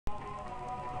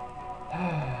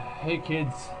Hey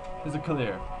kids, this is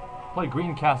Kalir. Play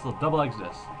Greencastle Double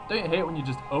Exodus. Don't you hate when you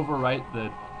just overwrite the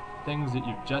things that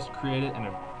you've just created and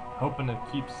are hoping to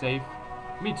keep safe?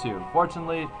 Me too.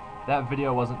 Fortunately, that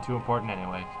video wasn't too important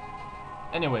anyway.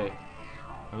 Anyway,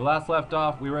 when we last left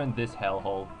off, we were in this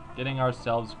hellhole, getting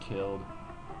ourselves killed.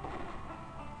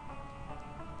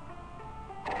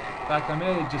 In fact, I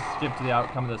may just skip to the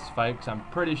outcome of this fight because I'm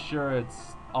pretty sure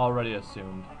it's already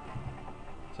assumed.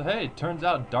 So hey, turns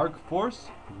out Dark Force,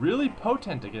 really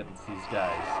potent against these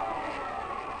guys.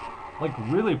 Like,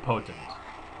 really potent.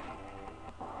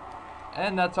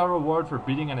 And that's our reward for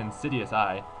beating an insidious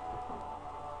eye.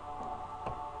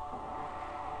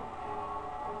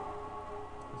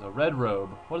 There's a red robe.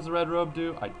 What does the red robe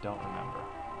do? I don't remember.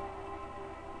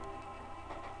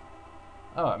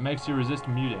 Oh, it makes you resist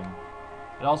muting.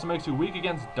 It also makes you weak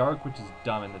against dark, which is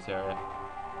dumb in this area.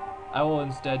 I will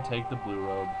instead take the blue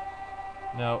robe.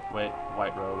 No, wait,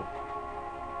 white robe.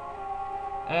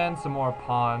 And some more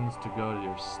pawns to go to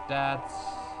your stats.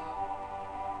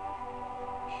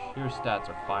 Your stats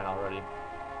are fine already.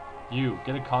 You,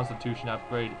 get a constitution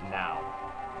upgrade now.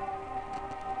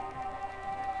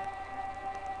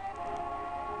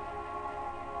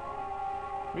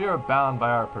 We are bound by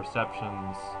our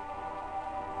perceptions.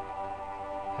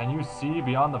 Can you see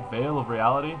beyond the veil of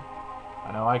reality?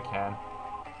 I know I can.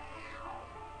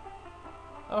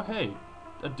 Oh hey,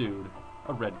 a dude.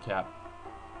 A red cap.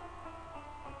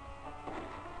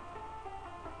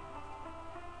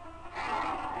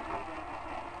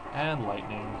 And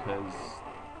lightning, because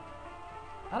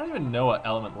I don't even know what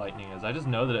element lightning is. I just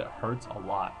know that it hurts a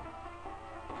lot.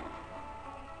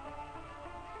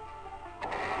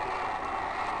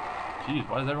 Jeez,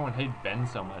 why does everyone hate Ben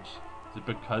so much? Is it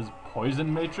because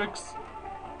Poison Matrix?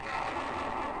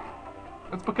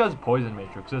 It's because Poison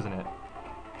Matrix, isn't it?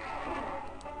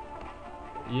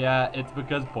 Yeah, it's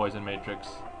because Poison Matrix.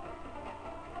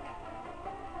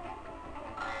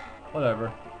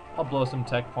 Whatever. I'll blow some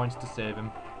tech points to save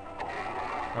him.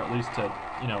 Or at least to,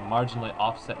 you know, marginally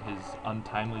offset his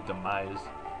untimely demise.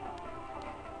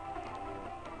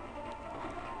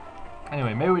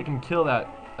 Anyway, maybe we can kill that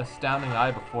astounding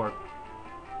eye before...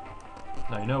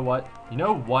 No, you know what? You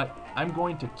know what? I'm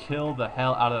going to kill the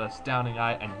hell out of that astounding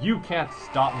eye, and you can't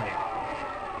stop me.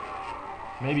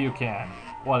 Maybe you can.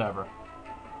 Whatever.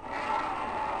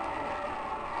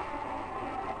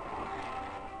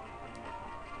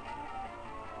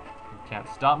 You can't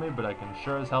stop me, but I can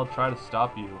sure as hell try to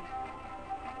stop you.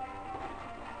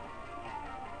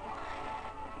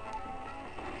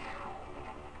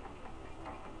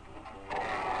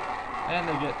 And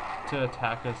they get to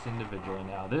attack us individually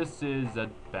now. This is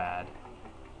bad.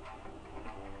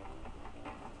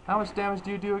 How much damage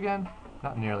do you do again?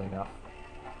 Not nearly enough.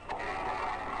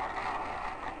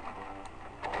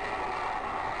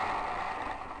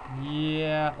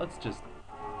 Yeah, let's just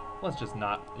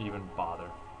not even bother.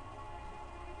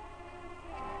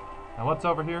 Now what's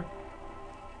over here?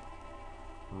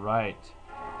 Right.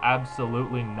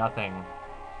 Absolutely nothing.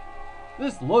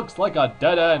 This looks like a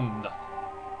dead end.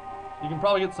 You can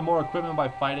probably get some more equipment by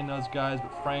fighting those guys,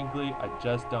 but frankly, I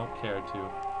just don't care to.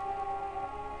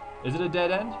 Is it a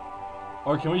dead end?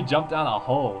 Or can we jump down a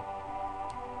hole?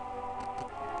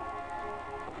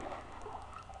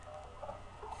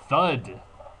 Thud.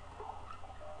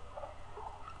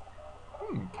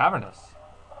 Cavernous.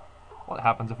 What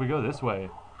happens if we go this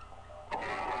way?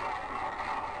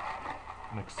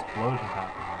 An explosion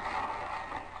happens.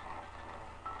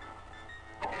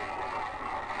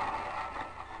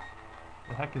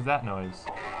 The heck is that noise?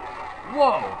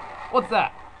 Whoa! What's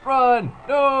that? Run!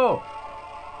 No!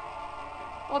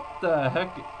 What the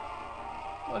heck?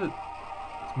 What is...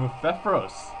 It's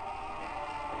Mufefros.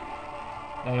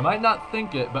 Now you might not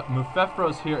think it, but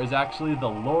Mufefros here is actually the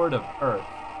Lord of Earth.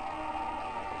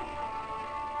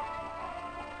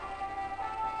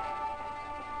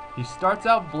 He starts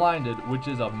out blinded, which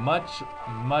is a much,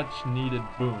 much needed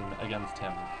boon against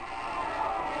him.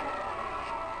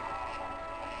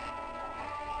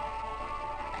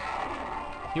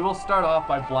 He will start off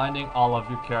by blinding all of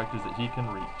your characters that he can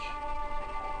reach.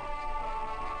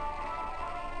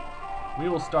 We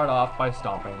will start off by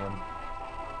stomping him.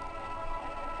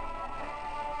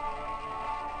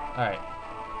 Alright.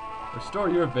 Restore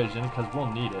your vision, because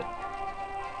we'll need it.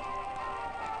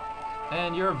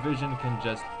 And your vision can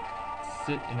just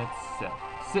sit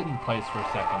in place for a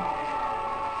second.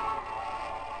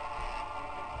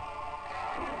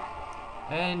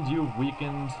 And you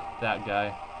weakened that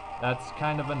guy. That's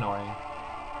kind of annoying.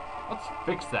 Let's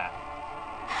fix that.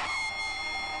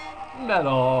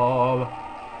 Metal!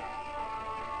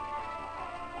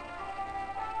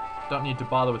 Don't need to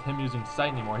bother with him using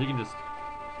sight anymore. He can just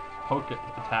poke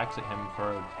attacks at him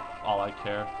for all I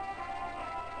care.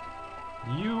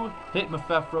 You hit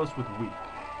Mufefros with weak.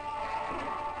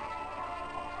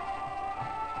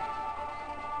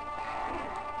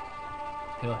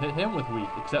 He'll hit him with weak,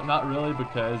 except not really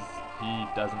because he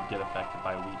doesn't get affected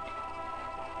by weak.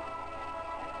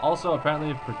 Also,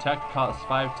 apparently Protect costs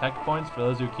 5 tech points for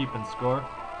those who keep in score.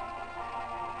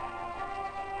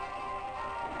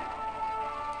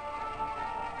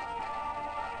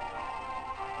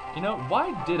 You know,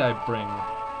 why did I bring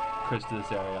Chris to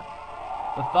this area?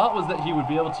 The thought was that he would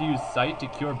be able to use sight to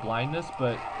cure blindness,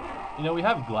 but, you know, we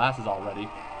have glasses already.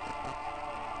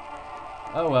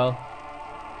 Oh well.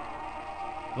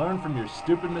 Learn from your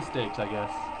stupid mistakes, I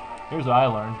guess. Here's what I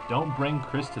learned. Don't bring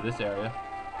Chris to this area.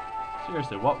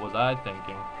 Seriously, what was I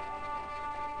thinking?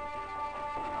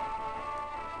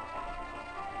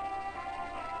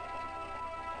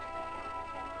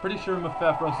 Pretty sure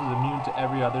Mufefros is immune to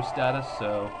every other status,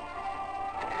 so...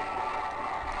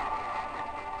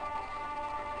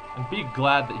 And be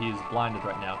glad that he is blinded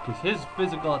right now, because his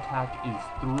physical attack is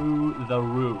through the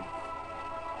roof.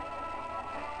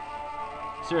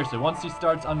 Seriously, once he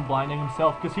starts unblinding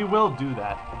himself, because he will do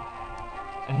that,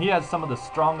 and he has some of the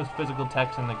strongest physical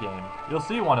techs in the game. You'll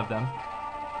see one of them.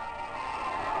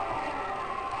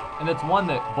 And it's one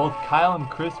that both Kyle and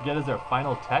Chris get as their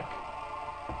final tech.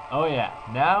 Oh yeah,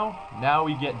 now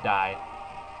we get die.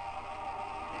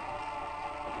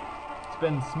 It's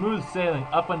been smooth sailing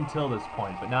up until this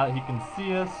point, but now that he can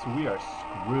see us, we are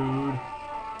screwed.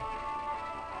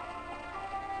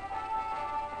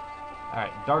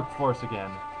 Alright, Dark Force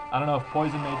again. I don't know if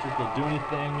Poison Matrix will do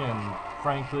anything, and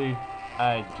frankly,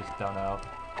 I just don't know.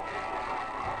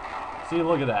 See,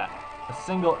 look at that. A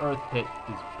single Earth hit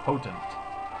is potent.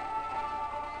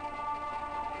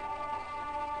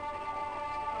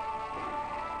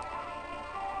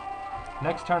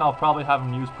 Next turn I'll probably have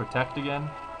him use Protect again,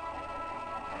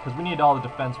 because we need all the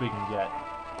defense we can get.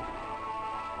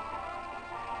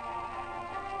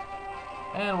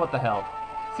 And what the hell?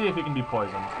 See if he can be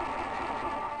poisoned.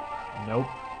 Nope.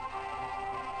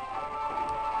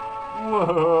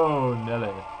 Whoa,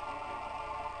 Nelly.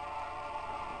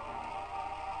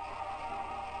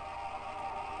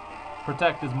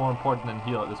 Protect is more important than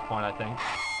heal at this point, I think.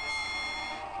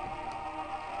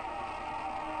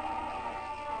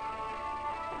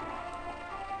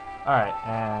 Alright,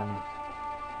 and...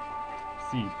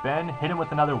 see, Ben, hit him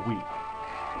with another weak.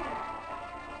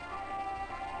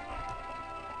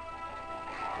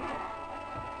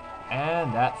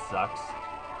 And that sucks.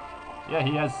 Yeah,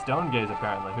 he has Stone Gaze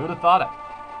apparently. Who would have thought it?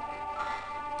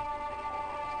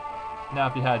 Now,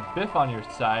 if you had Biff on your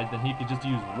side, then he could just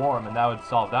use Warm and that would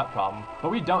solve that problem.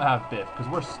 But we don't have Biff,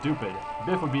 because we're stupid.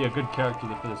 Biff would be a good character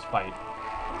for this fight.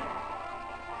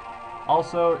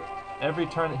 Also, every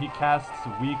turn that he casts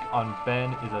weak on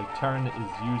Ben is a turn that is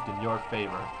used in your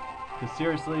favor. Because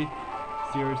seriously...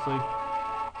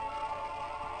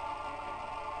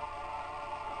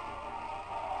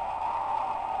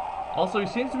 Also, he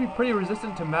seems to be pretty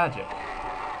resistant to magic.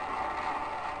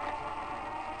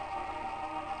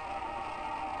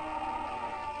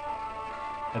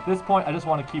 At this point, I just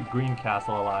want to keep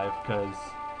Greencastle alive, because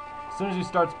as soon as he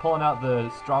starts pulling out the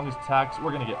strongest attacks,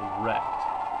 we're going to get wrecked.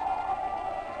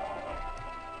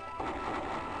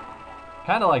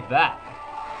 Kind of like that.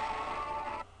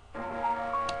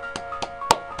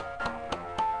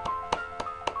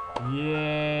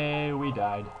 Yay, we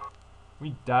died.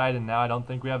 We died, and now I don't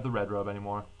think we have the red robe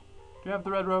anymore. Do we have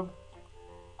the red robe?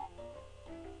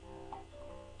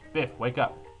 Biff, wake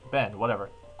up. Ben, whatever.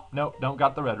 Nope, don't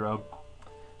got the red robe.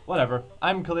 Whatever.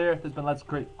 I'm clear. This has been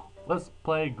Let's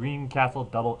Play Greencastle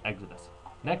Double Exodus.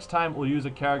 Next time, we'll use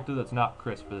a character that's not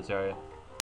Chris for this area.